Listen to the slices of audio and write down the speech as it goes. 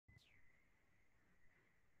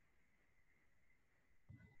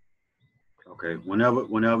Okay.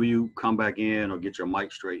 Whenever you come back in or get your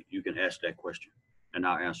mic straight, you can ask that question, and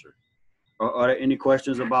I'll answer it. Are there any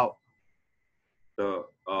questions about the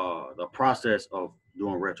process of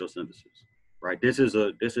doing retrosynthesis? Right. This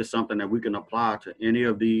is something that we can apply to any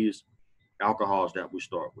of these alcohols that we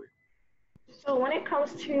start with. So when it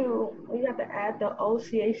comes to you have to add the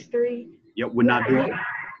OCH3. Yep, we're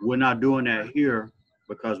not doing that here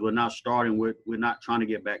because we're not trying to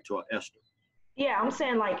get back to an ester. Yeah, I'm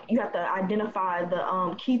saying like you have to identify the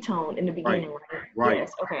ketone in the beginning, right? Right.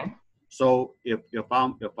 Yes. Okay. So if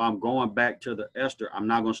I'm going back to the ester, I'm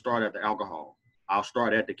not going to start at the alcohol. I'll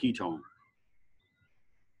start at the ketone.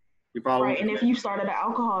 You follow? Right. And if you start at the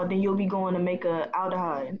alcohol, then you'll be going to make a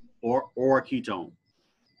aldehyde. Or a ketone.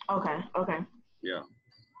 Okay. Okay. Yeah.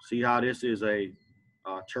 See how this is a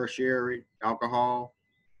tertiary alcohol?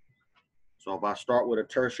 So if I start with a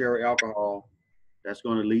tertiary alcohol, that's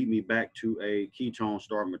going to lead me back to a ketone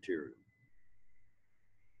start material.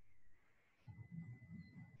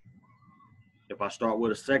 If I start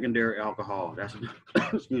with a secondary alcohol, that's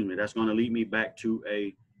excuse me, that's going to lead me back to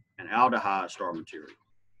an aldehyde start material.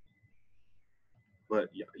 But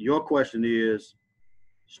your question is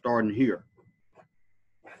starting here.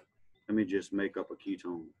 Let me just make up a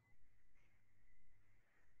ketone.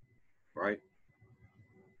 Right?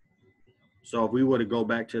 So if we were to go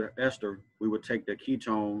back to the ester, we would take the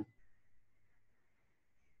ketone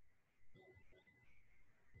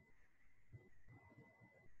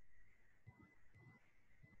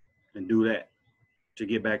and do that to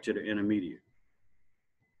get back to the intermediate.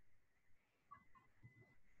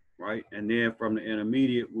 Right? And then from the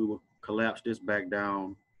intermediate, we will collapse this back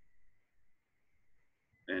down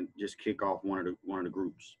and just kick off one of the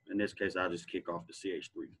groups. In this case, I'll just kick off the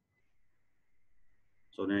CH3.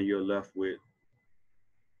 So then you're left with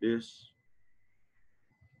this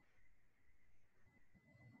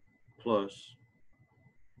plus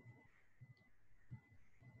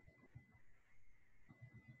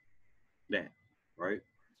that, right?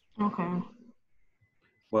 Okay.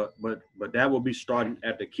 But that will be starting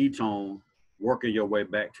at the ketone, working your way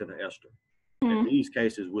back to the ester. In these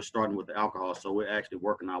cases, we're starting with the alcohol, so we're actually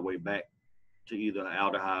working our way back to either an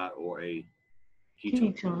aldehyde or a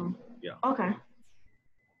ketone. Yeah. Okay.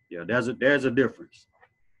 Yeah, there's a difference,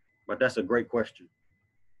 but that's a great question.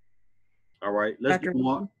 All right, let's do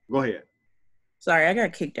one. Go ahead. Sorry, I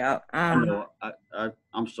got kicked out.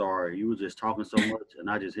 I'm sorry. You were just talking so much, and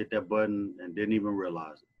I just hit that button and didn't even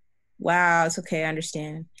realize it. Wow, it's okay. I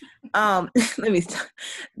understand. Let me stop.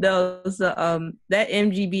 That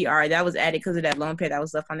MGBR that was added because of that lone pair that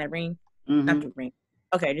was left on that ring. Mm-hmm. Not the ring.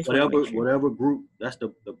 Okay, just whatever group. That's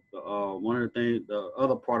the one of the things. The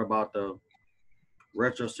other part about the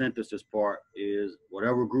retrosynthesis part is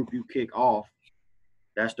whatever group you kick off,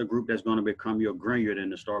 that's the group that's going to become your granule in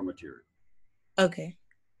the start material. Okay.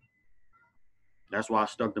 That's why I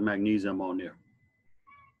stuck the magnesium on there.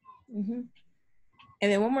 Mm-hmm.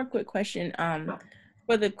 And then one more quick question.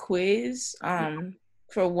 For the quiz,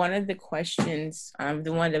 for one of the questions,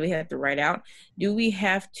 the one that we have to write out, do we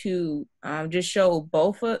have to just show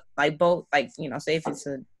both, say if it's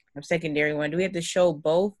a secondary one, do we have to show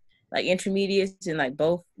both, like intermediates and like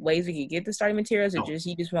both ways we could get the starting materials, or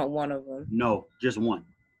you just want one of them? No, just one.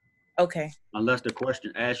 Okay. Unless the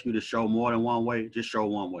question asks you to show more than one way, just show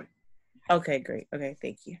one way. Okay, great. Okay,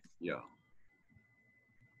 thank you. Yeah.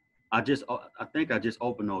 I think I just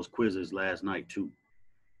opened those quizzes last night too.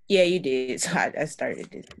 Yeah, you did. So I started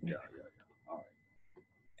this. Yeah. All right.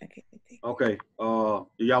 Okay. Okay.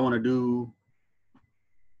 Do y'all want to do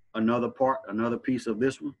another piece of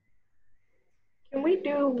this one? Can we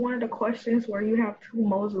do one of the questions where you have 2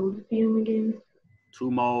 moles of lithium again?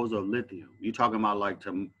 2 moles of lithium. You talking about like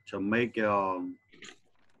to make the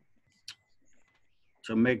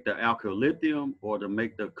alkyl lithium or to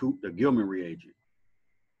make the Gilman reagent?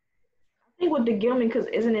 I think with the Gilman, because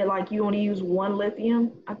isn't it like you only use 1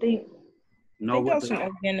 lithium? I think. No, with the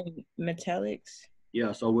organic metallics.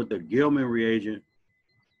 Yeah, so with the Gilman reagent,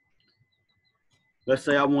 let's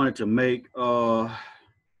say I wanted to make let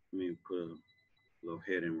me put a little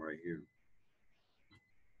heading right here.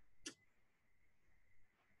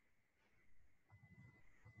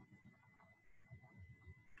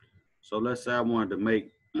 So let's say I wanted to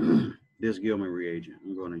make this Gilman reagent.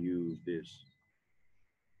 I'm going to use this.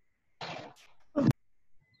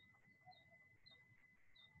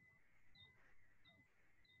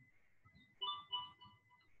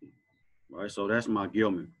 All right, so that's my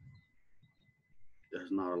Gilman.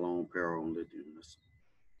 That's not a lone pair on lithium. That's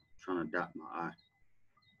trying to dot my I.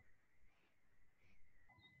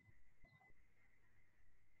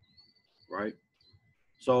 Right?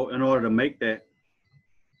 So in order to make that,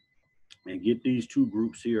 and get these two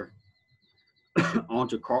groups here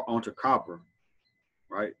onto copper,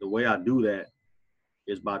 right? The way I do that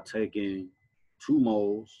is by taking 2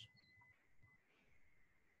 moles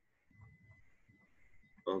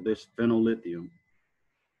of this phenolithium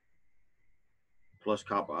plus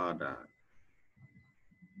copper iodide.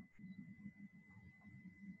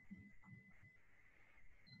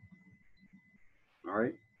 All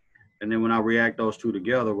right. And then when I react those two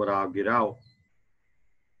together, what I'll get out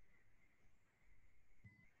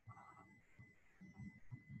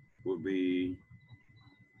would be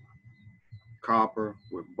copper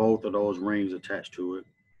with both of those rings attached to it.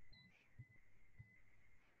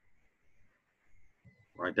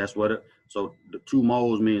 Right, that's what it, so the 2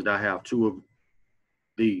 moles means that I have 2 of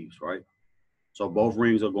these, right? So both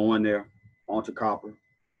rings are going there onto copper,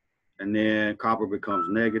 and then copper becomes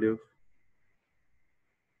negative.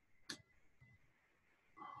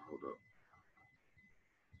 Hold up.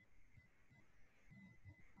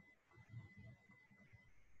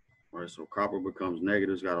 All right, so copper becomes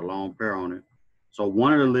negative, it's got a lone pair on it. So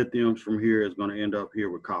one of the lithiums from here is going to end up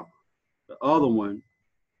here with copper. The other one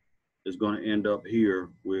is going to end up here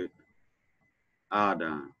with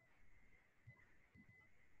iodine.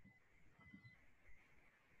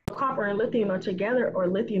 Copper and lithium are together, or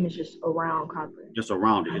lithium is just around copper? Just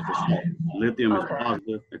around it, it's the salt. Lithium is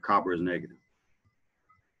positive and copper is negative.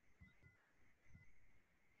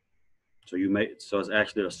 So so it's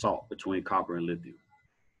actually a salt between copper and lithium.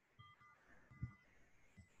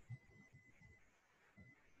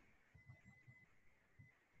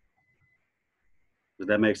 Does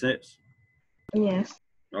that make sense? Yes.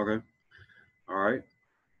 Okay. All right.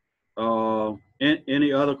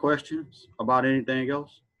 Any other questions about anything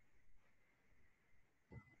else?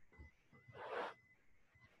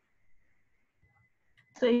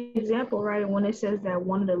 So example, right, when it says that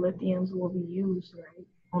one of the lithiums will be used, right?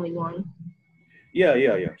 Only one. Yeah.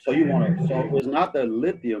 So you want to, so it's not the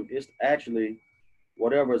lithium, it's actually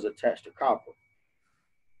whatever is attached to copper.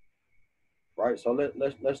 Right? So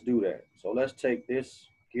let's do that. So let's take this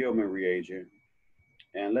Gilman reagent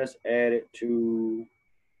and let's add it to,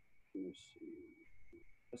 let me see.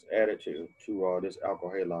 Let's add it to this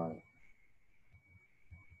alkyl halide.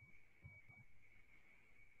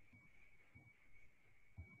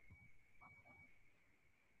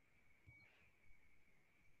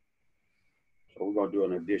 So we're going to do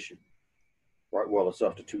an addition, right? Well, a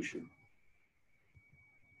substitution.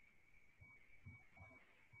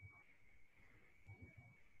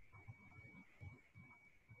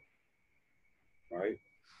 Right?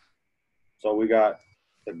 So we got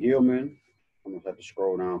the Gilman. I'm going to have to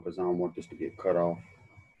scroll down because I don't want this to get cut off.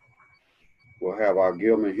 We'll have our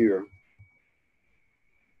Gilman here.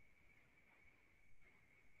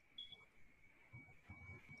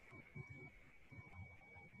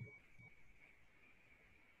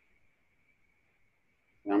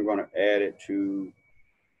 And I'm going to add it to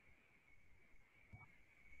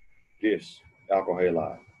this alkyl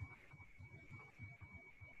halide.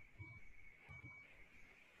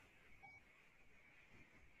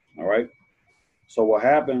 All right. So what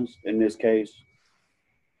happens in this case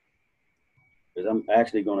is I'm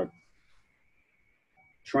actually going to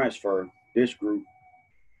transfer this group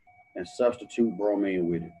and substitute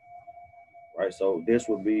bromine with it. Right. So this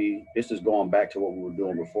is going back to what we were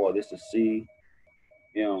doing before. This is C,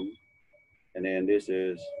 M, and then this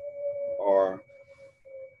is R,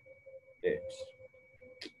 X.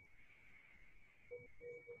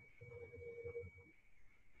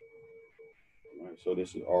 All right, so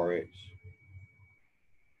this is RX.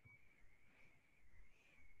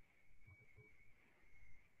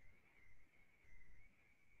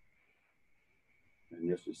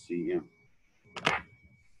 And this is CM.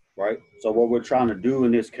 Right? So what we're trying to do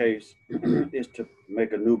in this case is to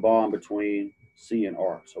make a new bond between C and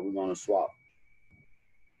R. So we're going to swap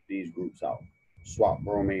these groups out. Swap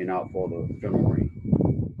bromine out for the phenyl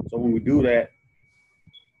ring. So when we do that,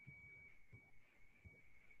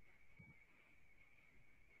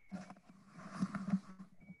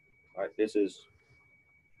 right, this is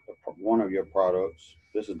one of your products.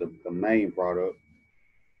 This is the main product,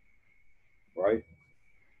 right?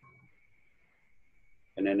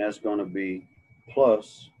 And then that's going to be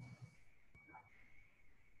plus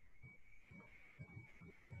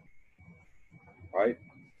right?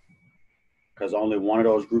 Because only one of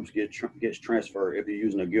those groups gets transferred if you're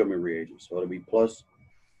using a Gilman reagent. So it'll be plus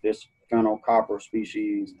this phenyl copper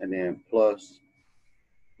species and then plus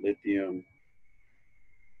lithium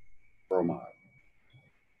bromide.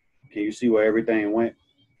 Can you see where everything went?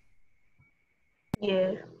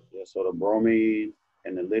 Yeah. Yeah, so the bromine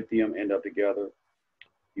and the lithium end up together.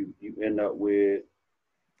 You end up with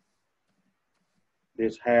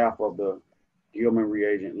this half of the Gilman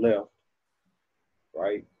reagent left,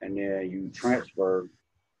 right? And then you transfer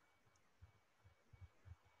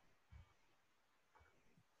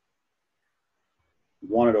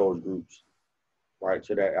one of those groups, right,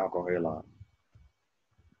 to that alkyl halide.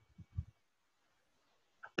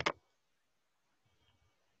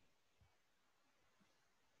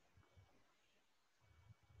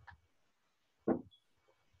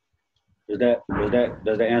 Does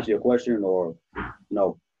that answer your question or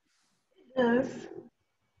no? Yes.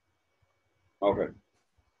 Okay.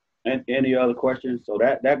 And any other questions? So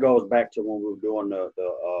that goes back to when we were doing the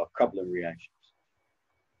coupling reactions.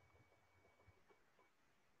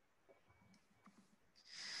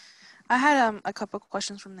 I had a couple of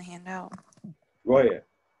questions from the handout. Go ahead.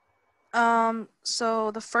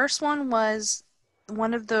 So the first one was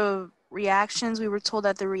one of the reactions. We were told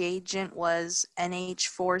that the reagent was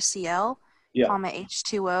NH4Cl, Yeah. comma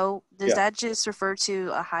H2O. Does Yeah. that just refer to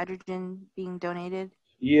a hydrogen being donated?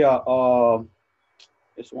 Yeah.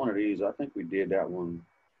 It's one of these. I think we did that one.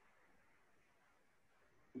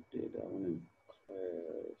 We did that one in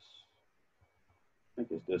class. I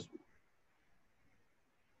think it's this one.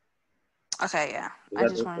 Okay, yeah. Is I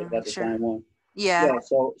just wanted is to make the sure. same one? Yeah. Yeah.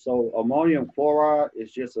 So ammonium chloride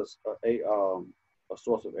is just a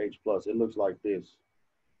source of H plus. It looks like this.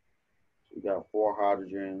 So we got 4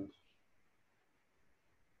 hydrogens,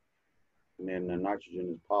 and then the nitrogen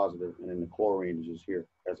is positive, and then the chlorine is just here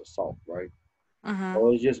as a salt, right? Mm-hmm.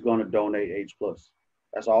 So it's just going to donate H plus.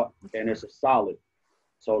 That's all, and it's a solid.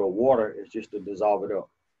 So the water is just to dissolve it up.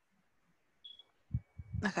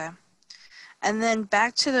 Okay. And then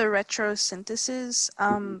back to the retrosynthesis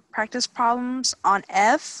practice problems on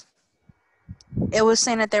F. It was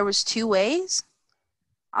saying that there was 2 ways.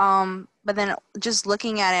 But then just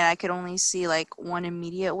looking at it, I could only see like one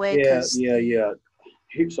immediate way. Yeah.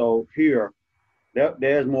 So here,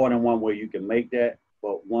 there's more than one way you can make that,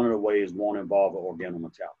 but one of the ways won't involve an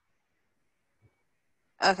organometallic.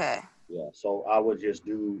 Okay. Yeah. So I would just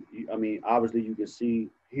do. I mean, obviously you can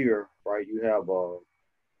see here, right? You have a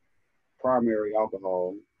primary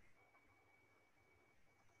alcohol,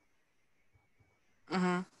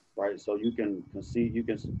 Mm-hmm. right? So you can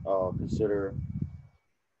consider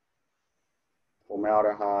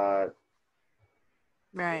formaldehyde,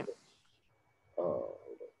 Right.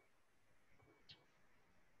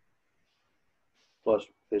 plus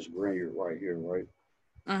this Grignard right here, right?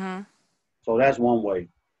 Mm-hmm. So that's one way.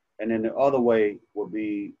 And then the other way would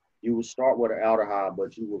be you would start with an aldehyde,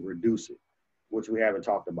 but you would reduce it, which we haven't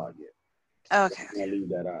talked about yet. Okay. I'm gonna leave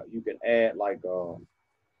that out. You can add like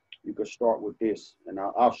you could start with this, and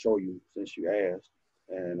I'll show you since you asked.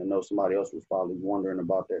 And I know somebody else was probably wondering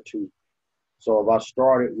about that too. So if I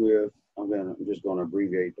started with, I'm just gonna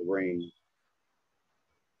abbreviate the ring.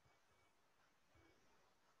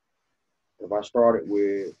 If I started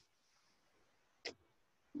with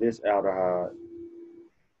this aldehyde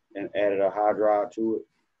and added a hydride to it,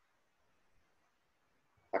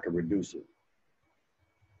 I could reduce it,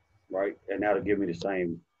 right? And that'll give me the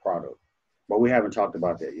same product. But we haven't talked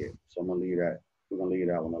about that yet. So I'm gonna leave that, we're gonna leave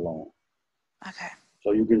that one alone. Okay.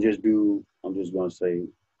 So you can just do, I'm just gonna say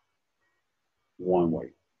one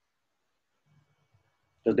way.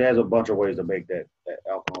 Because there's a bunch of ways to make that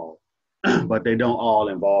alcohol, but they don't all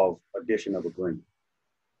involve addition of a green.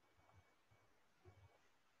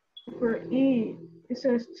 For E, it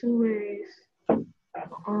says 2 ways.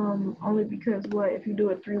 Only because if you do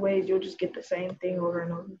it 3 ways, you'll just get the same thing over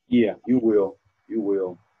and over. Yeah, you will. You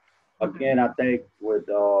will. Again, I think with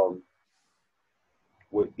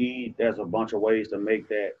E, there's a bunch of ways to make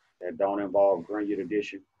that don't involve Grignard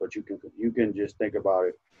addition, but you can just think about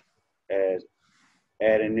it as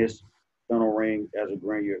adding this phenyl ring as a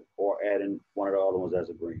Grignard or adding one of the other ones as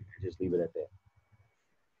a Grignard. Just leave it at that.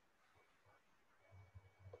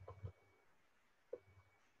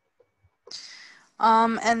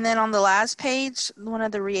 And then on the last page, one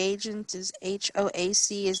of the reagents is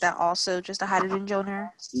HOAC. Is that also just a hydrogen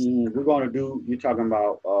donor? We're going to do, you're talking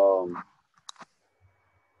about,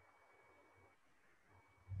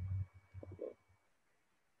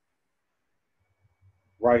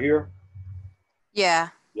 right here? Yeah.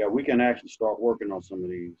 Yeah, we can actually start working on some of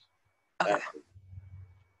these. Okay. Actually.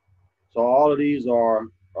 So all of these are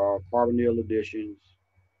carbonyl additions.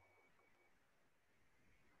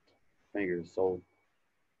 Finger is so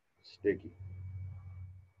sticky.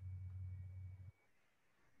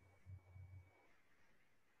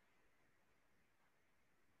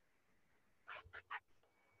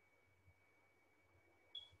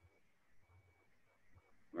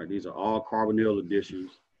 All right, these are all carbonyl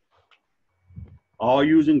additions, all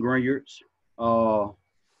using Grignards.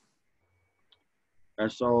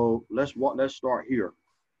 And so let's start here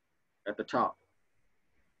at the top,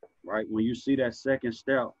 right? When you see that second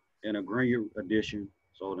step in a Grignard addition,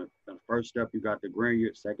 so the first step you got the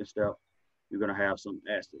Grignard, second step you're gonna have some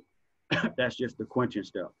acid. That's just the quenching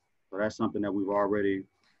step. So that's something that we've already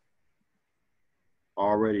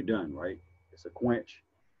done, right? It's a quench.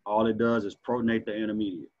 All it does is protonate the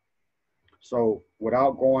intermediate. So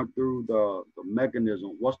without going through the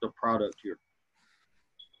mechanism, what's the product here?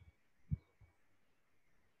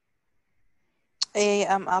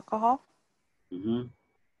 Alcohol. Mm-hmm.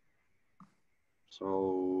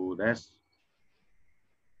 So that's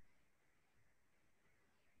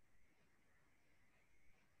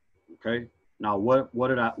okay. Now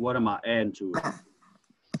what am I adding to it?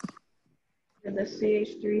 The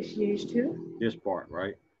CH3, CH2. This part,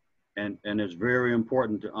 right? And it's very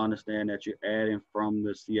important to understand that you're adding from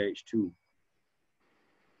the CH2,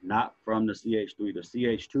 not from the CH3. The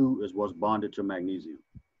CH2 is what's bonded to magnesium.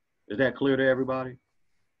 Is that clear to everybody?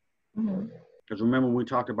 Mm-hmm. Because remember we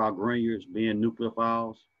talked about Grignards being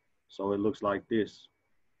nucleophiles, so it looks like this,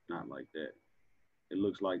 not like that. It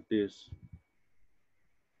looks like this.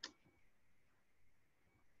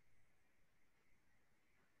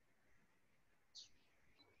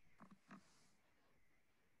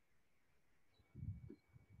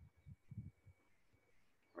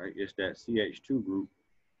 Right, it's that CH2 group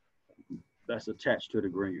that's attached to the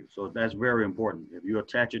Grignard. So that's very important. If you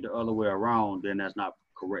attach it the other way around, then that's not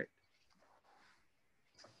correct.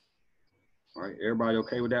 All right, everybody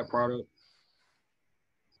okay with that product?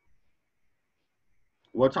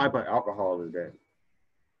 What type of alcohol is that?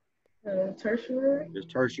 Tertiary.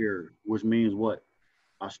 It's tertiary, which means what?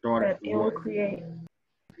 I started That it will create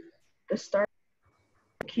the start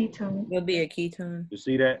ketone. It'll be a ketone. You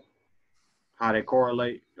see that? How they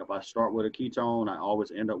correlate? If I start with a ketone, I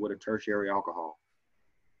always end up with a tertiary alcohol.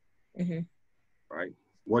 Mm-hmm. Right?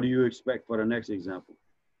 What do you expect for the next example?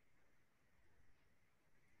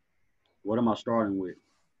 What am I starting with?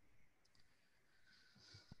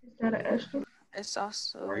 Is that an ester? It's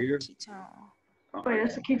also Right here? ketone. Wait,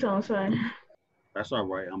 that's a ketone, son. That's all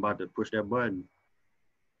right. I'm about to push that button.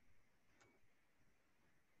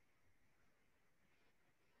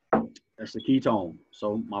 That's the ketone.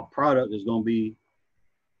 So my product is going to be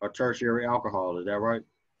a tertiary alcohol. Is that right?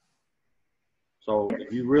 So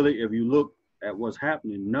if you look at what's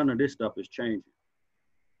happening, none of this stuff is changing.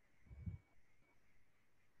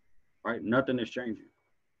 Right? Nothing is changing.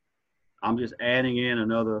 I'm just adding in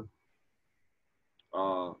another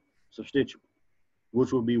substituent,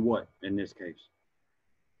 which will be what in this case?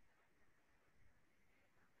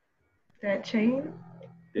 That chain.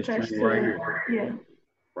 This chain right here. Yeah.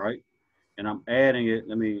 Right? And I'm adding it.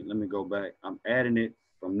 Let me go back. I'm adding it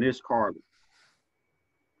from this carbon.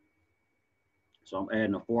 So I'm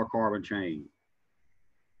adding a 4-carbon chain.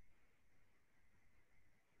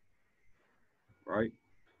 Right?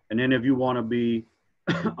 And then if you want to be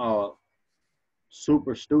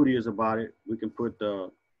super studious about it, we can put the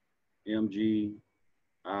Mg,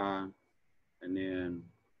 I, and then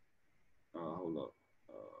hold up.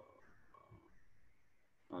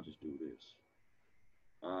 I'll just do this.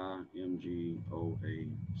 MgOAC.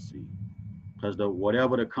 Because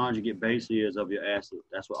whatever the conjugate base is of your acid,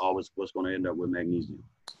 that's what's going to end up with magnesium.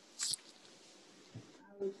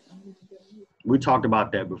 We talked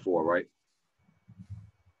about that before, right?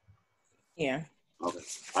 Yeah. Okay.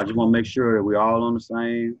 I just want to make sure that we're all on the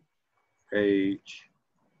same page,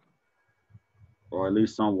 or at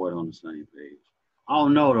least somewhat on the same page. I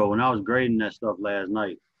don't know though. When I was grading that stuff last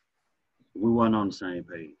night, we weren't on the same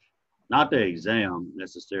page. Not the exam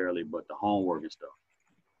necessarily, but the homework and stuff.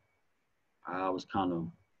 I was kind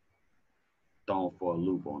of thrown for a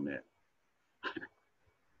loop on that.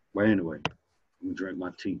 But anyway, let me drink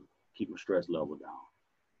my tea, keep my stress level down.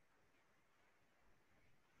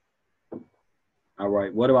 All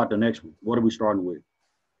right, what about the next one? What are we starting with?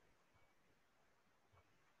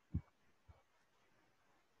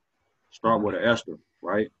 Start with an ester,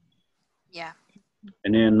 right? Yeah.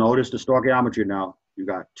 And then notice the stoichiometry now. You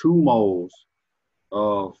got 2 moles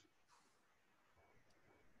of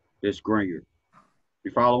this Grignard.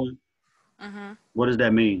 You following? Mm-hmm. What does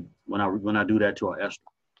that mean when I do that to an ester?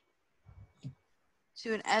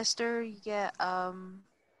 To an ester, you get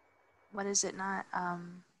what is it not?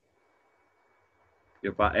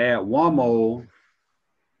 If I add 1 mole,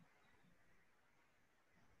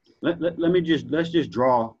 let's just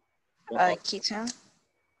draw. Ketone.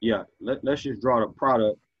 Yeah, let's just draw the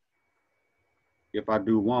product. If I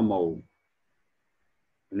do 1 mole,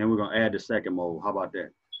 and then we're gonna add the second mole. How about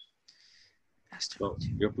that? So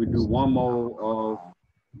if we do 1 mole of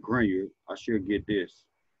Grignard, I should get this.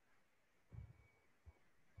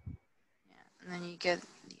 and then you get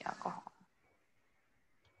the alcohol.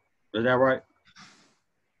 Is that right?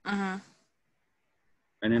 Mm-hmm.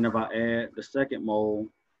 And then if I add the second mole,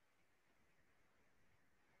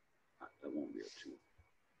 that won't be a 2.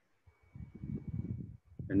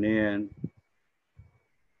 And then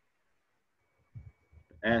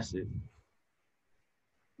the acid,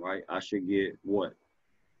 right? I should get what?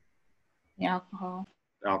 The alcohol.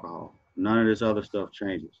 Alcohol. None of this other stuff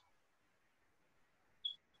changes.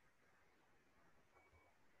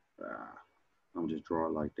 I'm just draw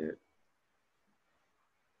it like that.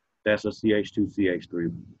 That's a CH2,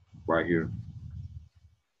 CH3 right here.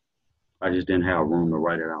 I just didn't have room to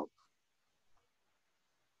write it out.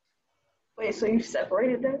 Wait, so you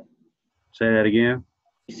separated that? Say that again?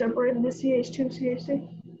 You separated the CH2, CH3?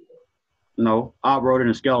 No, I wrote it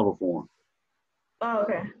in skeletal form. Oh,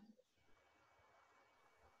 okay.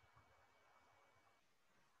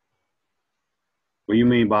 What you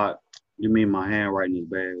mean my handwriting is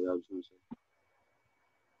bad? I was gonna say.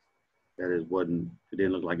 That it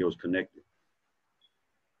didn't look like it was connected.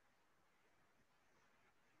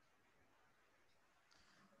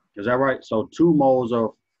 Is that right? So 2 moles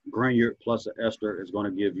of Grignard plus an ester is going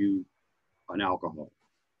to give you an alcohol.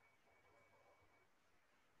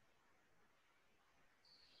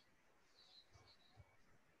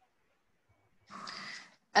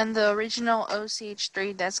 And the original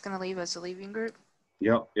OCH3, that's going to leave as a leaving group?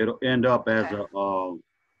 Yep, it'll end up as a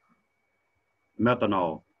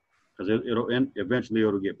methanol, because eventually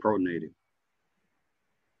it'll get protonated.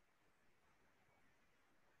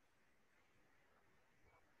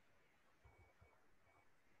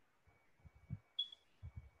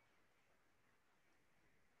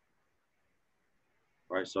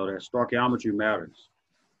 Right, so that stoichiometry matters.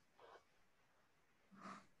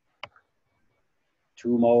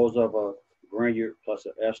 2 moles of a Grignard plus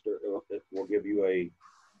an ester it will give you a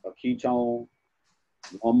ketone.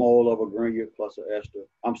 1 mole of a Grignard plus an ester.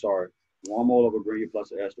 I'm sorry, 1 mole of a Grignard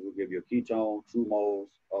plus an ester will give you a ketone. 2 moles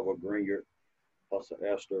of a Grignard plus an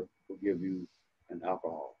ester will give you an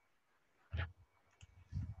alcohol.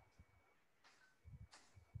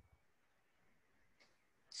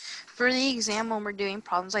 For the exam, when we're doing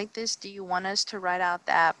problems like this, do you want us to write out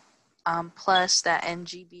that plus that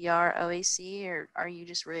NGBR OAC, or are you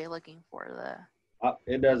just really looking for the?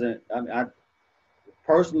 It doesn't. I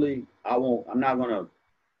personally, I'm not going to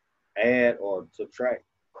add or subtract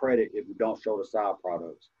credit if you don't show the side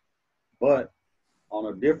products. But on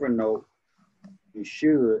a different note, you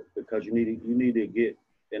should, because you need to get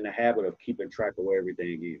in the habit of keeping track of where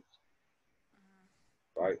everything is.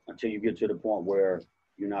 Right? Until you get to the point where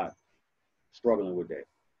you're not struggling with that.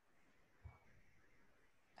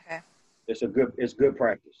 Okay. It's good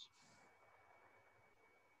practice.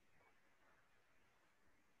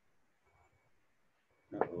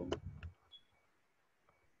 Uh-oh.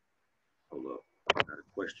 Hold up. I got a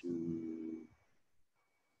question in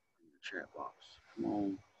the chat box. Come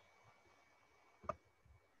on.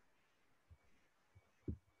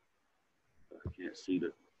 I can't see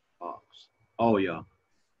the box. Oh, yeah.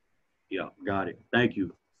 Yeah, got it. Thank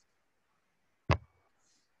you.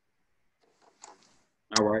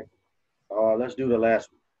 All right. Let's do the last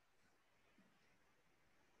one.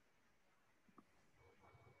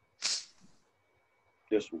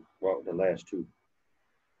 This one, well, the last 2.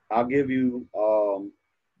 I'll give you,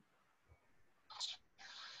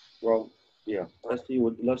 well, yeah, let's see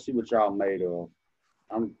what y'all made of.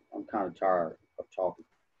 I'm kind of tired of talking.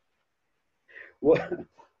 What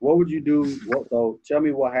would you do? So tell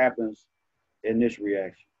me what happens in this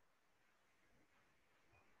reaction.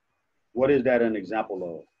 What is that an example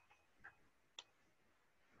of?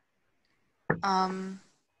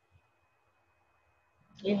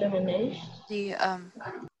 Elimination.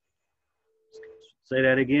 Say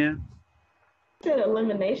that again. Said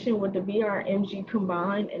elimination with the BRMG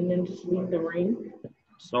combined and then just leave the ring.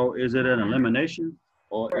 So is it an elimination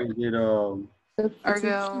or is it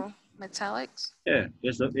Ergo metallics? Yeah,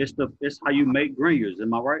 it's how you make Grignards.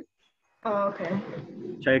 Am I right? Oh, okay.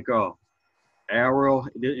 Take a aryl.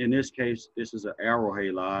 In this case, this is an aryl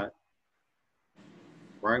halide.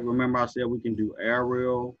 Right? Remember I said we can do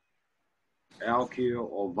aryl, alkyl,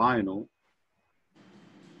 or vinyl.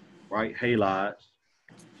 Right? Halides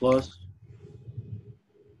plus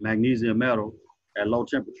magnesium metal at low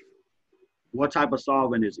temperature. What type of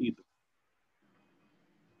solvent is ether?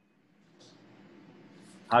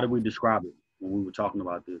 How did we describe it when we were talking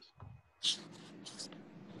about this?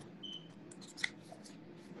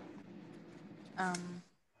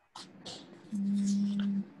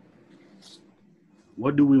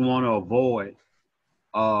 What do we want to avoid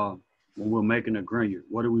when we're making a Grignard?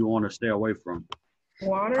 What do we want to stay away from?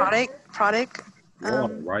 Water. Product.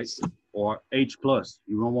 Water, right? Or H plus.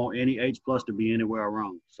 You don't want any H plus to be anywhere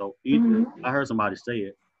around. So either I heard somebody say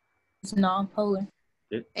it. It's non-polar.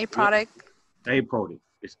 A product. Aprotic.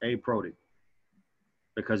 It's aprotic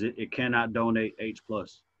because it cannot donate H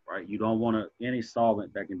plus, right? You don't want any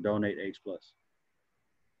solvent that can donate H plus.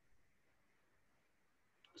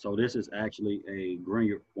 So this is actually a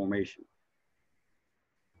granular formation.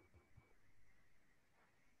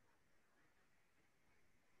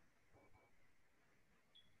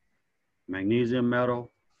 Magnesium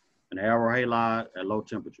metal, an arrow halide at low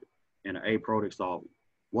temperature, and an aprotic solvent.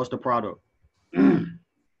 What's the product?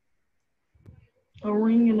 A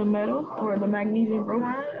ring in the metal or the magnesium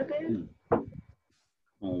bromide, I think.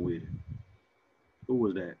 On with it. Who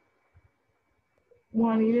was that?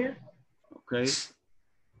 Juanita. Okay.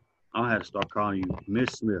 I'm gonna have to start calling you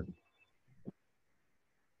Miss Smith.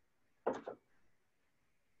 So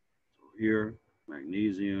here,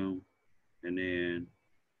 magnesium, and then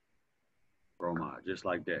bromide, just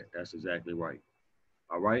like that. That's exactly right.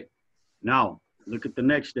 All right. Now, look at the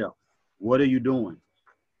next step. What are you doing?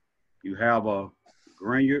 You have a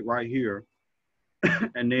granule right here,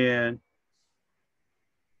 and then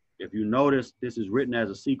if you notice, this is written as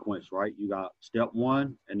a sequence, right? You got step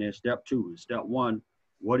 1 and then step 2. Step 1,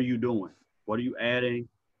 what are you doing? What are you adding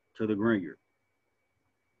to the granule?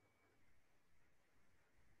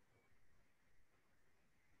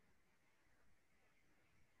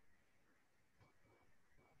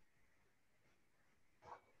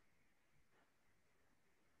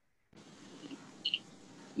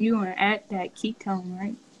 You're gonna add that ketone,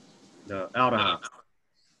 right? The aldehyde.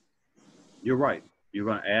 You're right. You're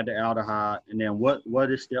going to add the aldehyde, and then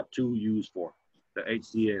what is step 2 used for? The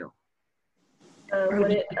HCl.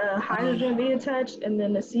 Would it hydrogen be attached and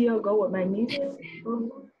then the CO go with magnesium?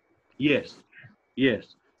 Yes.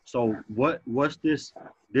 Yes. So what's this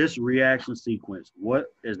reaction sequence? What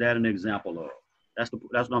is that an example of? That's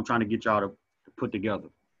what I'm trying to get y'all to put together.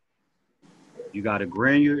 You got a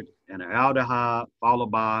granule and an aldehyde followed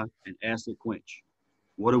by an acid quench.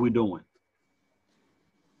 What are we doing?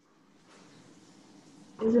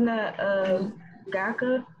 Isn't that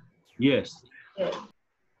GACA? Yes. Yeah.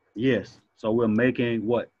 Yes. So we're making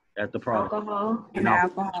what at the product? Alcohol. And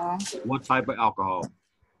alcohol. What type of alcohol?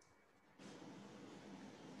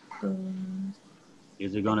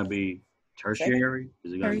 Is it going to be tertiary?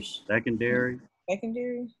 Is it going to be secondary?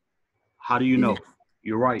 Secondary? How do you know?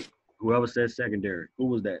 You're right. Whoever said secondary. Who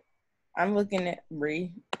was that? I'm looking at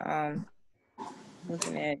Bree.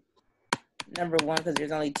 Looking at number 1 because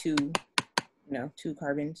there's only two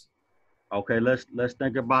carbons. Okay, let's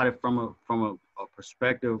think about it from a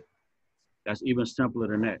perspective that's even simpler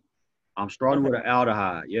than that. I'm starting with an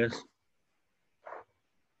aldehyde, yes?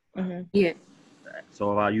 Mm-hmm. Yeah.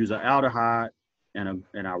 So if I use an aldehyde and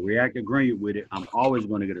I react a granule with it, I'm always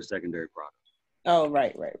going to get a secondary product. Oh,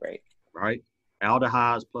 right. Right?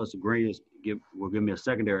 Aldehydes plus granules will give me a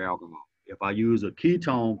secondary alcohol. If I use a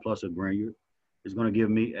ketone plus a granule, it's going to give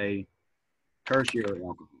me a tertiary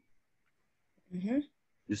alcohol. Mm-hmm.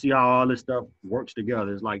 You see how all this stuff works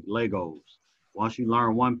together? It's like Legos. Once you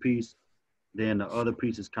learn one piece, then the other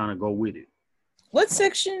pieces kind of go with it. What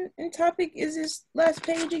section and topic is this last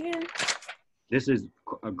page again? This is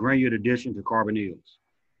a granule addition to carbonyls.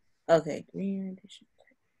 Okay, granule addition.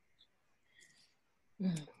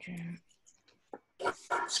 Okay.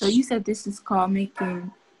 So you said this is called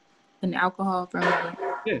making an alcohol from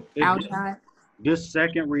aldehyde? This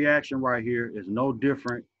second reaction right here is no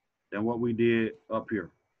different than what we did up here.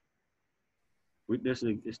 It's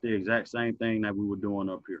the exact same thing that we were doing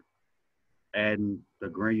up here, adding the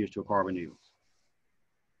granules to carbonyls.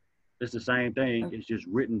 It's the same thing, it's just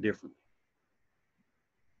written differently.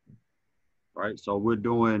 Right, so we're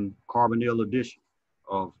doing carbonyl addition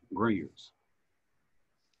of granules.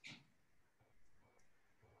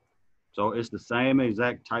 So it's the same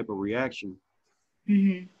exact type of reaction.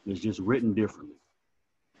 Mm-hmm. It's just written differently.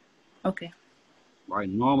 Okay. Right,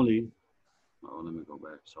 normally, let me go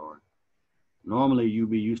back, sorry. Normally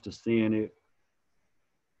you'd be used to seeing it.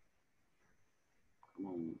 Come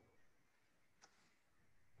on.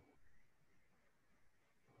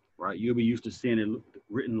 Right, you'll be used to seeing it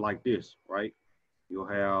written like this, right? You'll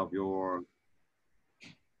have your,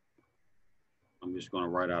 I'm just gonna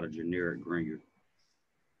write out a generic granule.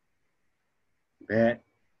 That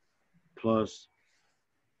plus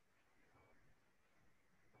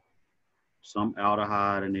some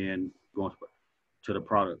aldehyde and then going to the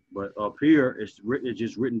product. But up here, it's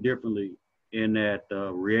just written differently in that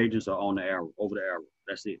the reagents are on the arrow, over the arrow.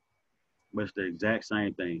 That's it. But it's the exact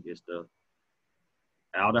same thing. It's the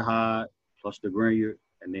aldehyde plus the granule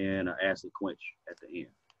and then an acid quench at the end.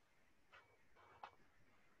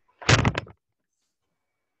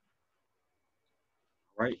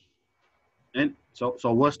 Right? And so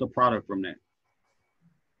what's the product from that?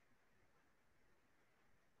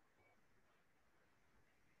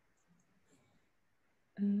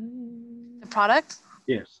 The product?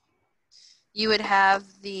 Yes. You would have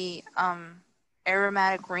the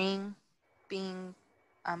aromatic ring being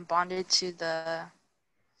bonded to the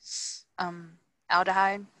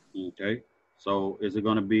aldehyde. Okay. So is it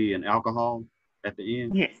going to be an alcohol at the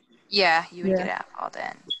end? Yes. Yeah, you would Yeah. get alcohol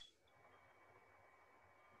then.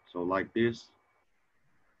 So like this.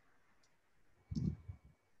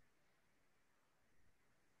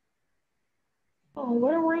 Oh,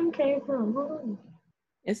 where the ring came from? Hold on.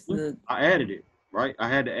 It's the I added it, right? I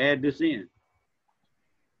had to add this in.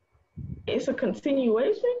 It's a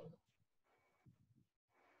continuation?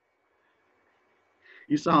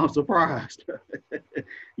 You sound surprised.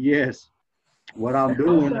 Yes. What I'm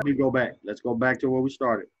doing, let me go back. Let's go back to where we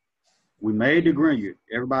started. We made the granular.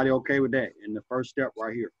 Everybody okay with that? In the first step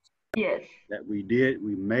right here. Yes. That we did,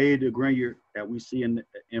 we made the granular that we see in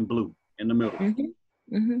blue in the middle. And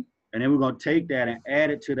then we're going to take that and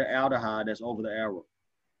add it to the aldehyde that's over the arrow.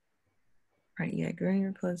 right. Yeah,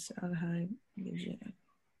 granular plus aldehyde gives you.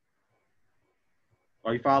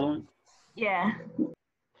 Are you following? Yeah.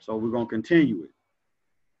 So we're going to continue it.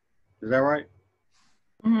 Is that right?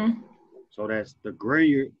 Mm-hmm. So that's the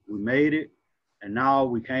granular. We made it. And now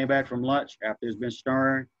we came back from lunch after it's been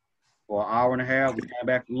stirring for an hour and a half. We came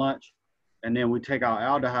back from lunch. And then we take our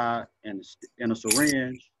aldehyde and in a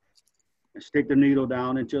syringe and stick the needle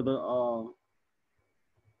down into the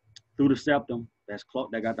through the septum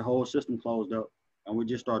that got the whole system closed up, and we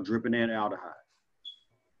just start dripping in aldehyde.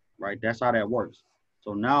 Right, that's how that works.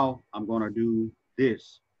 So now I'm gonna do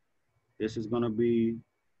this. This is gonna be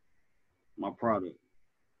my product,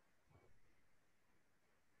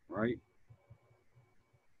 right?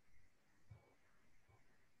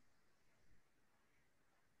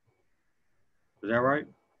 Is that right?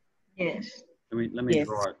 Yes. Let me Yes.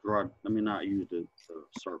 draw. Let me not use the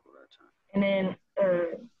circle that time. And then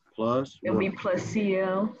Plus. it'll be plus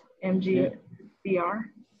CL MG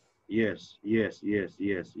BR. Yes.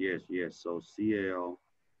 So CL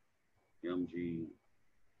MG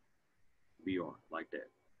BR like that.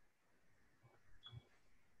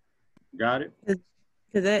 Got it?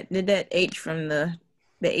 Because that H from the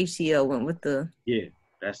HCl went with the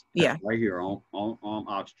That's yeah right here on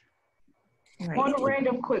oxygen. right. One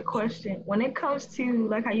random quick question. When it comes to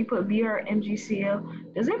like how you put BR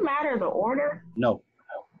MgCl, does it matter the order? No,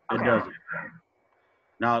 it doesn't.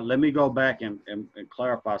 Now let me go back and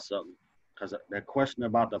clarify something, because that question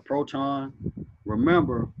about the proton.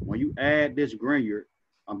 Remember, when you add this granular,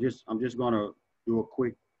 I'm just gonna do a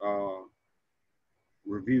quick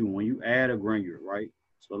review. When you add a granular, right?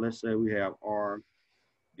 So let's say we have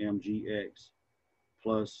RMGX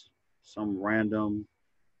plus some random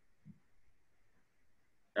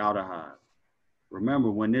aldehyde. Remember,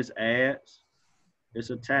 when this adds,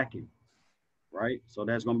 it's attacking, right? So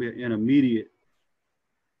that's gonna be an intermediate.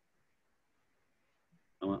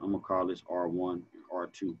 I'm gonna call this R1 and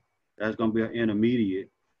R2. That's gonna be an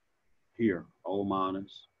intermediate here, O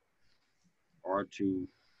minus, R2,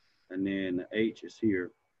 and then the H is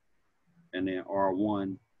here, and then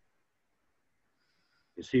R1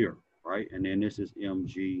 is here, right? And then this is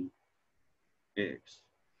MgX.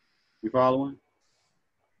 You following?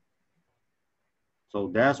 So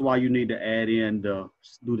that's why you need to add in do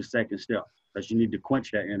the second step, because you need to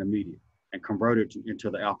quench that intermediate and convert it into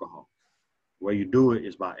the alcohol. The way you do it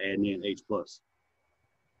is by adding in H plus.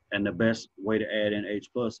 And the best way to add in H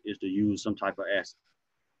plus is to use some type of acid.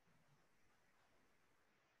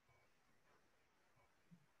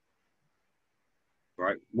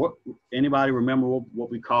 Right? Anybody remember what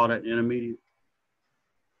we call that intermediate?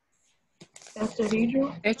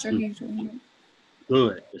 Tetrahedral. Tetrahedral.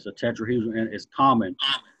 Good. It's a tetrahedral, and it's common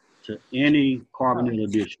to any carbonyl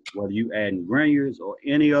addition, whether you add granules or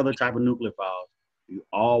any other type of nucleophiles. You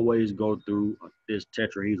always go through this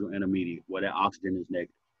tetrahedral intermediate where that oxygen is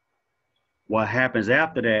negative. What happens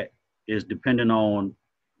after that is depending on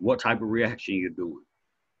what type of reaction you're doing.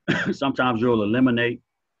 Sometimes you'll eliminate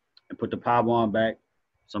and put the pi bond back.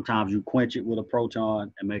 Sometimes you quench it with a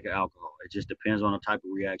proton and make an alcohol. It just depends on the type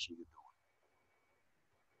of reaction you're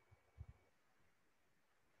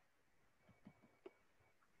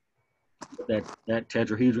doing. But that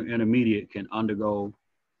tetrahedral intermediate can undergo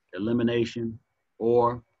elimination,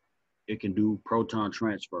 or it can do proton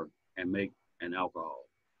transfer and make an alcohol.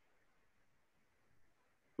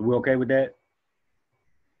 Are we okay with that?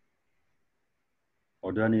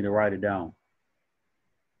 Or do I need to write it down?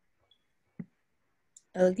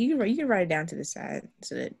 You can write it down to the side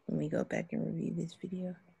so that when we go back and review this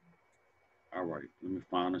video. All right, let me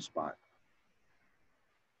find a spot.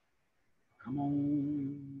 Come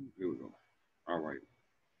on. Here we go. All right.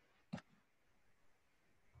 So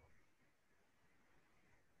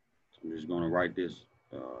I'm just going to write this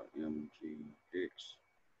MGX.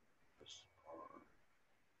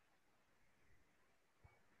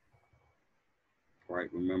 Right,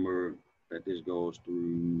 remember that this goes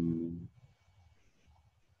through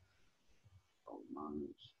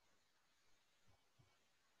minus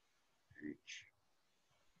H.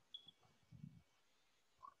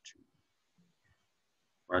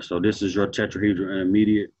 All right, so this is your tetrahedral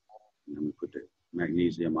intermediate. Let me put the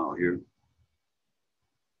magnesium out here.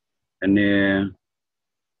 And then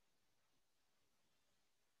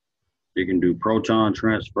you can do proton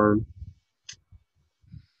transfer.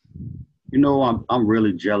 You know, I'm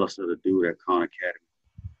really jealous of the dude at Khan Academy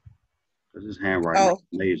because his handwriting is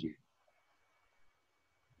amazing.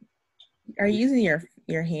 Are you using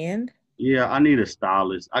your hand? Yeah, I need a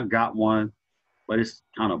stylus. I got one, but it's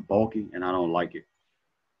kind of bulky and I don't like it.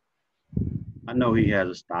 I know he has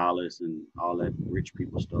a stylus and all that rich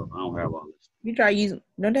people stuff. I don't have all this. You try using,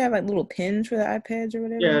 don't they have like little pins for the iPads or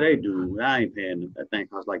whatever? Yeah, they do. I ain't paying them. That thing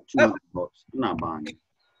costs like $200. I'm not buying it.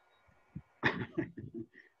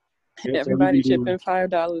 Everybody chipping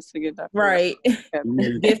 $5 to get that. Right.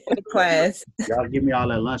 Gift for the class. Y'all give me all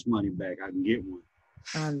that lunch money back. I can get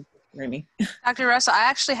one. Remy. Dr. Russell, I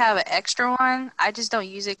actually have an extra one. I just don't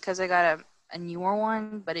use it because I got a newer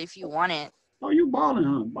one. But if you want it. Oh, you balling,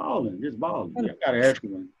 huh? Balling. Just balling. Yeah, I got an extra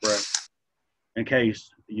one, bro. In case,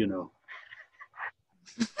 you know.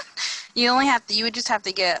 You would just have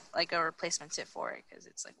to get like a replacement tip for it because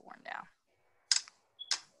it's like worn down.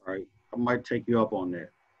 All right. I might take you up on that.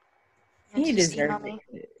 He deserves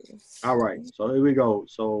it. All right. So here we go.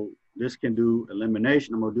 So this can do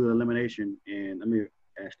elimination. I'm going to do elimination. And let me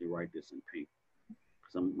actually write this in pink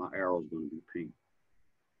because my arrow is going to be pink.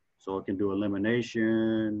 So it can do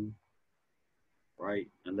elimination, right?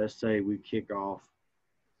 And let's say we kick off,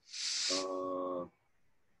 I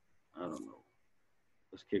don't know.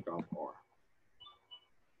 Let's kick off R.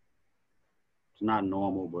 It's not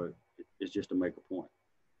normal, but it's just to make a point.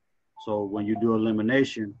 So when you do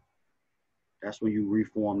elimination, that's when you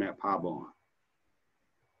reform that pi bond.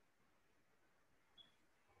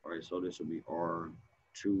 All right, so this will be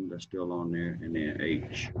R2, that's still on there, and then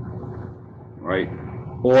H, right?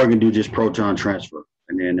 Or I can do just proton transfer,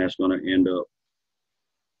 and then that's gonna end up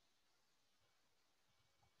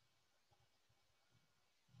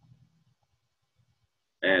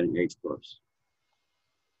adding H plus.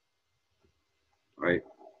 All right,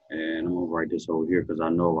 and I'm gonna write this over here because I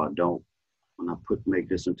know if I don't, when I make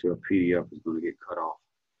this into a PDF, it's gonna get cut off.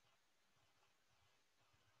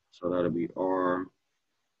 So that'll be R,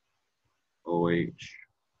 OH,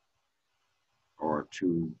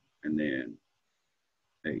 R2, and then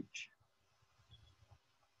H.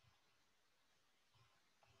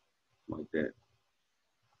 Like that.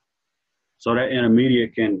 So that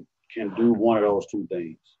intermediate can do one of those two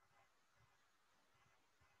things.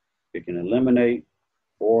 It can eliminate,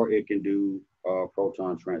 or it can do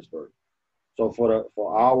proton transfer. So for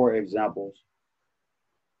our examples,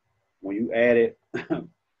 when you add it,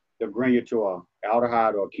 the gradient to a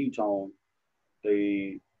aldehyde or a ketone,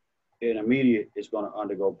 the intermediate is going to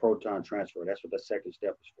undergo proton transfer. That's what the second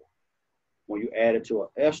step is for. When you add it to an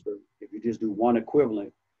ester, if you just do one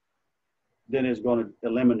equivalent, then it's going to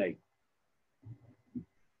eliminate.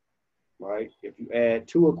 Right? If you add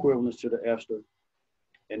two equivalents to the ester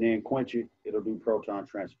and then quench it, it'll do proton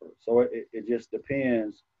transfer. So it just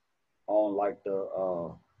depends on like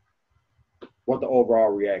the what the overall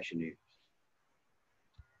reaction is.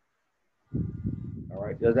 All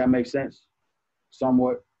right, does that make sense?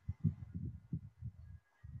 Somewhat.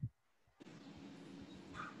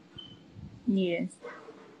 Yes.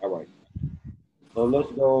 All right. So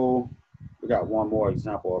let's go. We got one more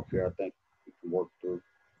example up here. I think we can work through.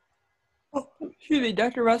 Oh, excuse me,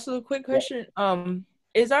 Dr. Russell. A quick question.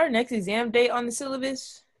 Is our next exam date on the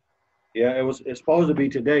syllabus? Yeah, it's supposed to be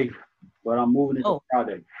today, but I'm moving it to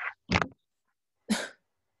Friday.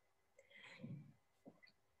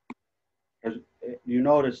 You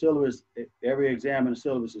know, the syllabus, every exam in the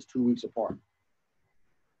syllabus is 2 weeks apart.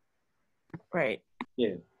 Right.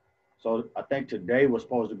 Yeah. So I think today was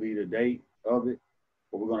supposed to be the date of it,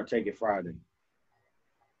 but we're going to take it Friday.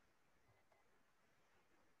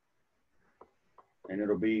 And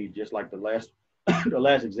it'll be just like the last the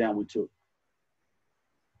last exam we took.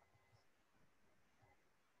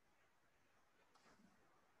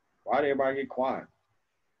 Why did everybody get quiet?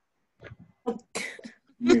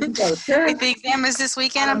 You gotta Wait, the exam is this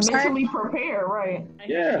weekend. I'm sorry. mentally prepare, right?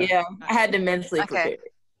 Yeah. Yeah, I had to mentally Okay.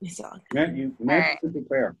 prepare. So, You mentally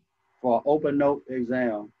prepare for an open note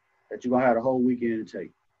exam that you're gonna have the whole weekend to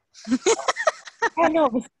take. I know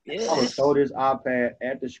it was I would good. throw this iPad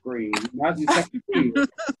at the screen. Not you can't see it,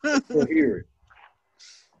 you'll hear it.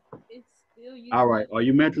 It's still All right. Are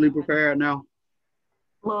you mentally prepared now?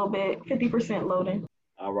 A little bit, 50% loading.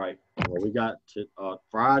 All right. Well, we got to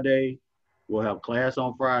Friday. We'll have class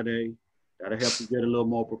on Friday. That'll help you get a little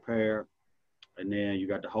more prepared. And then you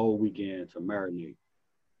got the whole weekend to marinate.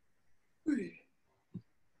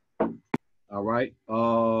 All right.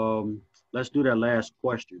 Let's do that last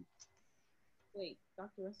question. Wait,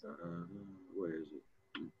 Dr. Russell, Where is it?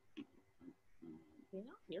 can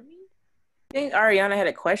y'all hear me? I think Ariana had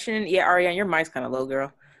a question. Yeah, Ariana, your mic's kind of low,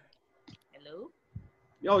 girl. Hello?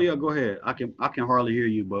 Oh yeah, go ahead. I can hardly hear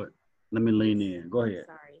you, but let me lean in. Go ahead.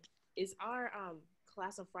 Sorry. Is our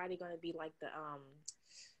class on Friday going to be like the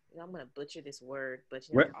I'm going to butcher this word, but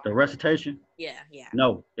you know, The recitation? Yeah.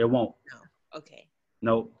 No, it won't. No. Okay.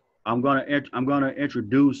 No, I'm gonna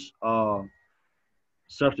introduce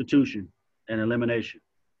substitution and elimination,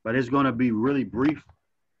 but it's gonna be really brief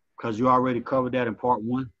because you already covered that in part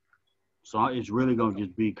 1. So it's really gonna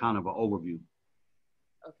just be kind of an overview.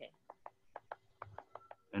 Okay.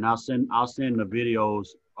 And I'll send the videos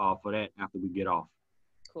for that after we get off.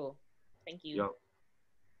 Cool. Thank you. Yep.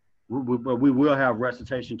 But we will have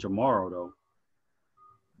recitation tomorrow though.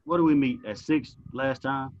 What do we meet at 6 last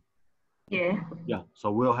time? Yeah. Yeah.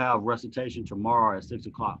 So we'll have recitation tomorrow at 6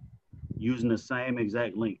 o'clock using the same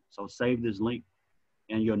exact link. So save this link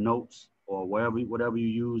in your notes or whatever you're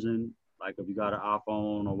using. Like if you got an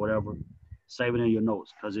iPhone or whatever, save it in your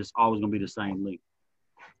notes because it's always gonna be the same link.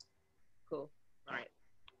 Cool. All right.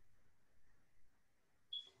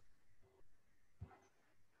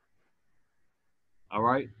 All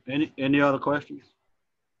right. Any other questions?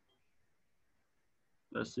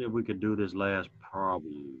 Let's see if we could do this last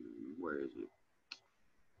problem. Where is it?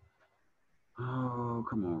 Oh,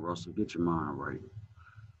 come on, Russell, get your mind right.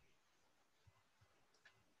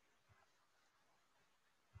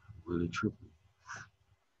 Really tripping.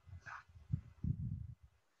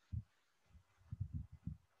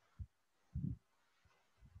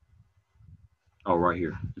 Oh, right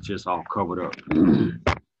here. It's just all covered up.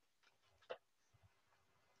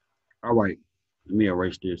 All right. Let me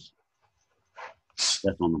erase this.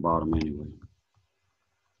 That's on the bottom anyway.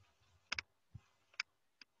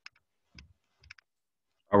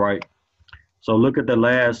 All right. So look at the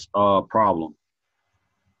last problem.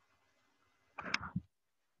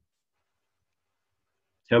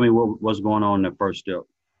 Tell me what's going on in the first step.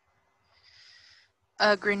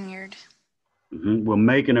 Grignard. We're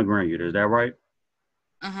making a Grignard. Is that right?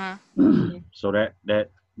 So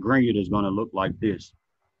that Grignard is going to look like this.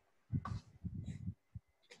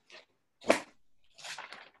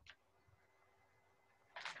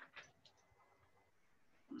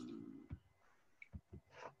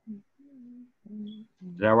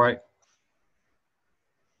 Is that right?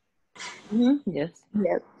 Yes.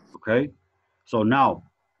 Yep. Okay. So now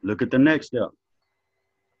look at the next step.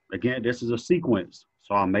 Again, this is a sequence.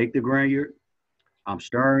 So I make the Grignard. I'm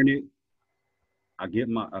stirring it. I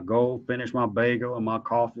go finish my bagel and my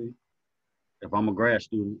coffee. If I'm a grad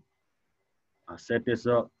student, I set this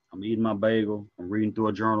up. I'm eating my bagel. I'm reading through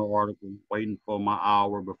a journal article, waiting for my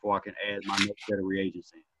hour before I can add my next set of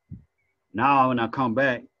reagents in. Now, when I come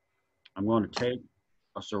back, I'm going to take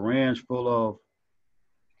a syringe full of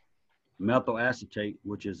methyl acetate,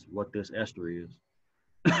 which is what this ester is,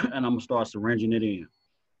 and I'm going to start syringing it in.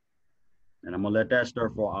 And I'm going to let that stir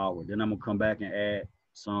for an hour. Then I'm going to come back and add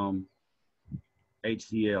some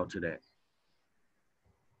HCl to that.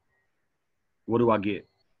 What do I get?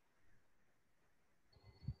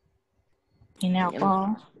 And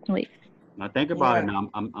alcohol. Wait. Now think about it now.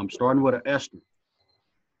 I'm starting with an ester.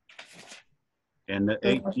 And the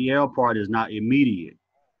HCl part is not immediate.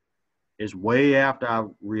 It's way after I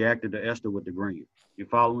reacted the ester with the Grignard. You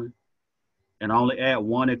following? And I only add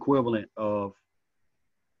one equivalent of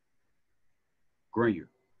Grignard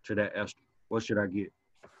to that ester. What should I get?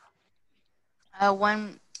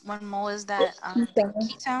 One mole is that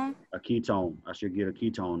ketone. A ketone. I should get a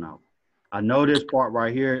ketone out. I know this part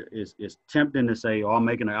right here is tempting to say, oh, I'm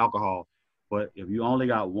making an alcohol. But if you only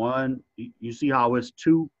got one, you see how it's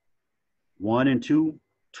 2, 1 and 2.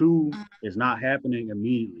 2 is not happening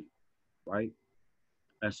immediately, right?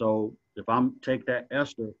 And so if I'm take that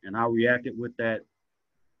ester and I react it with that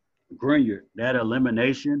Grignard, that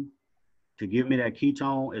elimination to give me that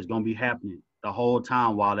ketone is going to be happening the whole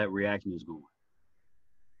time while that reaction is going.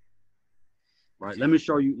 Right? Let me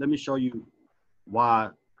show you why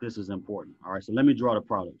this is important. All right, so let me draw the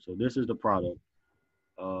product. So this is the product.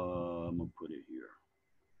 I'm gonna put it here.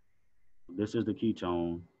 This is the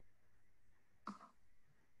ketone.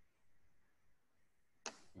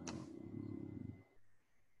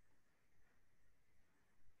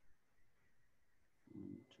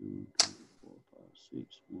 One, two, three, four, five,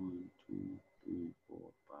 six. 1, 2, 3, 4,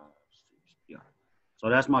 5, 6. Yeah. So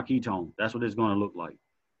that's my ketone. That's what it's gonna look like,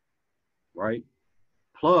 right?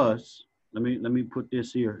 Plus, let me put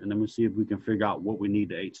this here and let me see if we can figure out what we need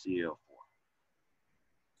the HCl for.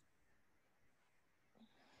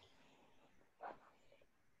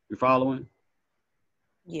 You following?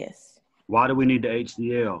 Yes. Why do we need the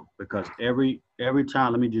HCl? Because every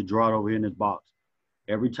time, let me just draw it over here in this box.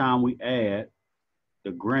 Every time we add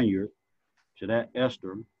the granular to that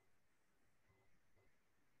ester,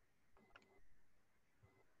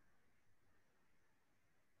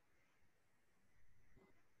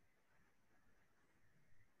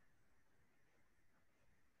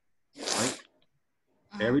 right?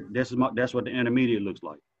 That's what the intermediate looks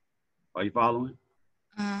like. Are you following?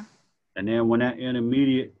 And then when that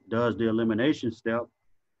intermediate does the elimination step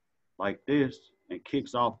like this and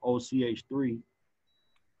kicks off OCH3,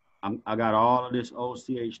 I got all of this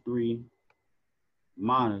OCH3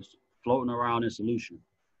 minus floating around in solution,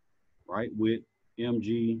 right? With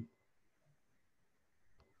MgI,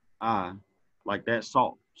 like that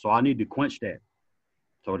salt. So I need to quench that.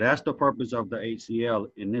 So that's the purpose of the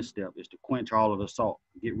HCl in this step, is to quench all of the salt,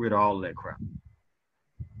 get rid of all of that crap.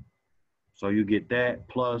 So you get that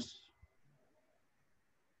plus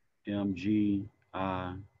MgI,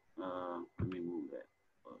 let me move that,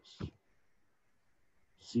 plus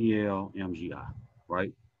Cl MgI,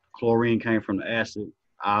 right? Chlorine came from the acid,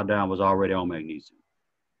 iodine was already on magnesium.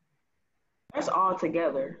 That's all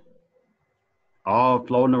together. All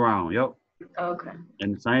floating around, yep. Okay.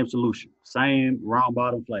 In the same solution, same round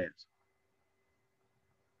bottom flask.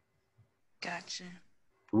 Gotcha.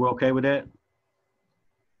 We okay with that?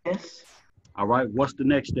 Yes. All right, what's the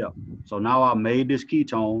next step? So now I made this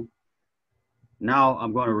ketone. Now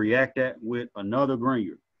I'm going to react that with another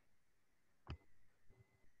granular.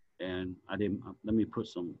 And let me put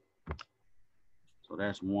some, so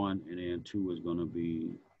that's 1, and then 2 is going to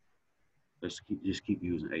be, just keep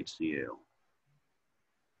using HCl.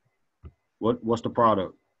 What's the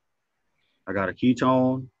product? I got a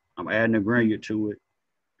ketone, I'm adding a granular to it,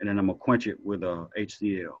 and then I'm going to quench it with a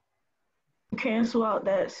HCl. Cancel out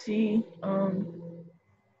that CH3.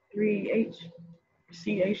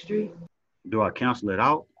 Do I cancel it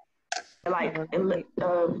out? Like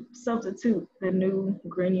substitute the new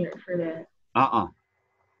granular for that.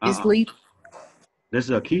 Just leave. This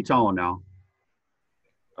is a ketone now.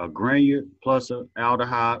 A granular plus an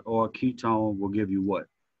aldehyde or a ketone will give you what?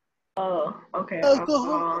 Oh, okay.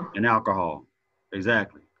 An alcohol.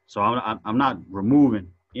 Exactly. So I'm not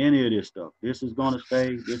removing any of this stuff. This is going to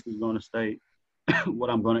stay. This is going to stay. What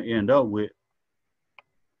I'm going to end up with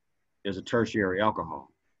is a tertiary alcohol.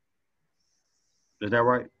 Is that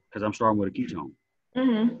right? Because I'm starting with a ketone.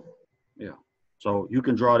 Mm-hmm. Yeah. So you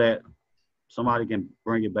can draw that. Somebody can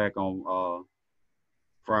bring it back on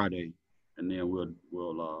Friday, and then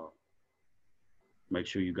we'll make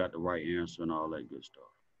sure you got the right answer and all that good stuff.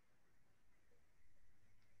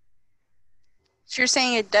 So you're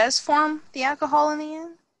saying it does form the alcohol in the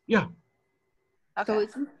end? Yeah. Okay. So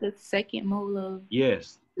is this the second mole of?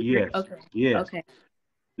 Yes. Yes. Okay. Yes. Okay.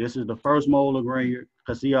 This is the first mole of granular.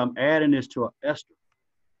 Because see, I'm adding this to an ester,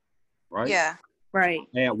 right? Yeah. Right.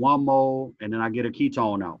 Add 1 mole, and then I get a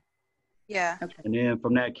ketone out. Yeah. Okay. And then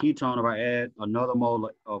from that ketone, if I add another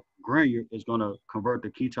mole of granular, it's going to convert the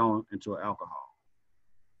ketone into an alcohol.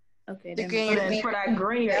 Okay. The So granular then for that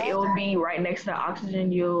granular, it will be right next to the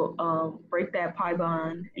oxygen. You'll break that pi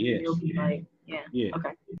bond, and it'll be like, yeah.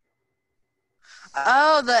 Okay.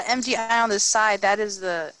 Oh, the MgI on the side, that is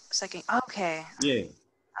the second. Okay. Yeah.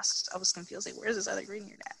 I was confused. Like, where's this other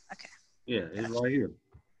granular at? Okay. Yeah, it's right here.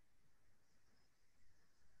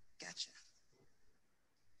 Gotcha.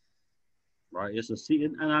 Right. It's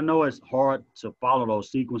and I know it's hard to follow those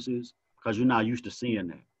sequences because you're not used to seeing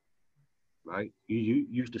that. Right? You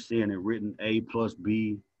used to seeing it written A plus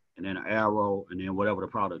B and then an arrow and then whatever the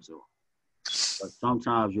products are. But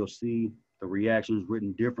sometimes you'll see the reactions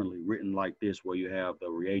written differently, written like this, where you have the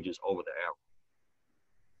reagents over the arrow.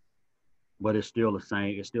 But it's still the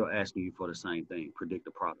same. It's still asking you for the same thing, predict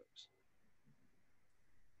the products.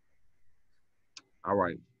 All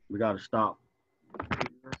right, we got to stop.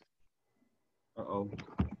 Uh-oh,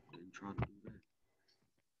 didn't try to do that.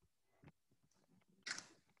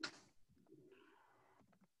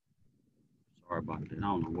 Sorry about that. I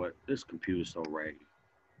don't know what, this computer's so raggedy.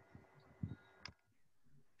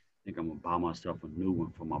 think I'm gonna buy myself a new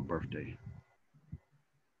one for my birthday.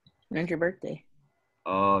 When's your birthday?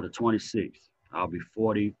 The 26th. I'll be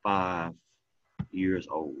 45 years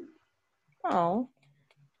old. Oh.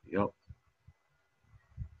 Yep.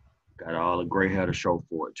 Got all the gray hair to show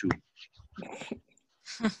for it too.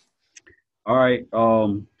 All right.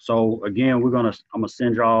 So again, I'm gonna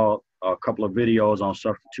send y'all a couple of videos on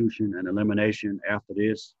substitution and elimination after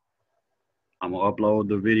this. I'm gonna upload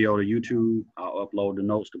the video to YouTube. I'll upload the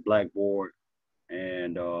notes to Blackboard,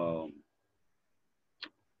 and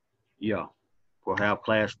yeah, we'll have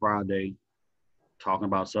class Friday talking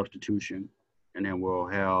about substitution, and then we'll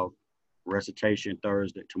have recitation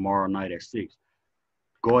Thursday, tomorrow night at 6.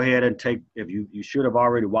 Go ahead and take, if you should have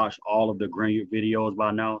already watched all of the Greenwood videos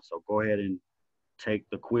by now, so go ahead and take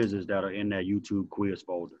the quizzes that are in that YouTube quiz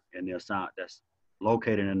folder and that's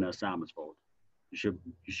located in the assignments folder. You should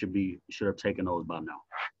have taken those by now,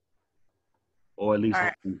 or at least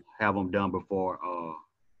have them done before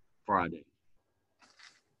Friday.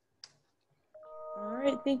 All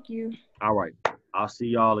right, thank you. All right, I'll see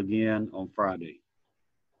y'all again on Friday.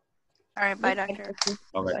 All right, bye, doctor.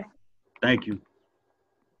 All right, thank you.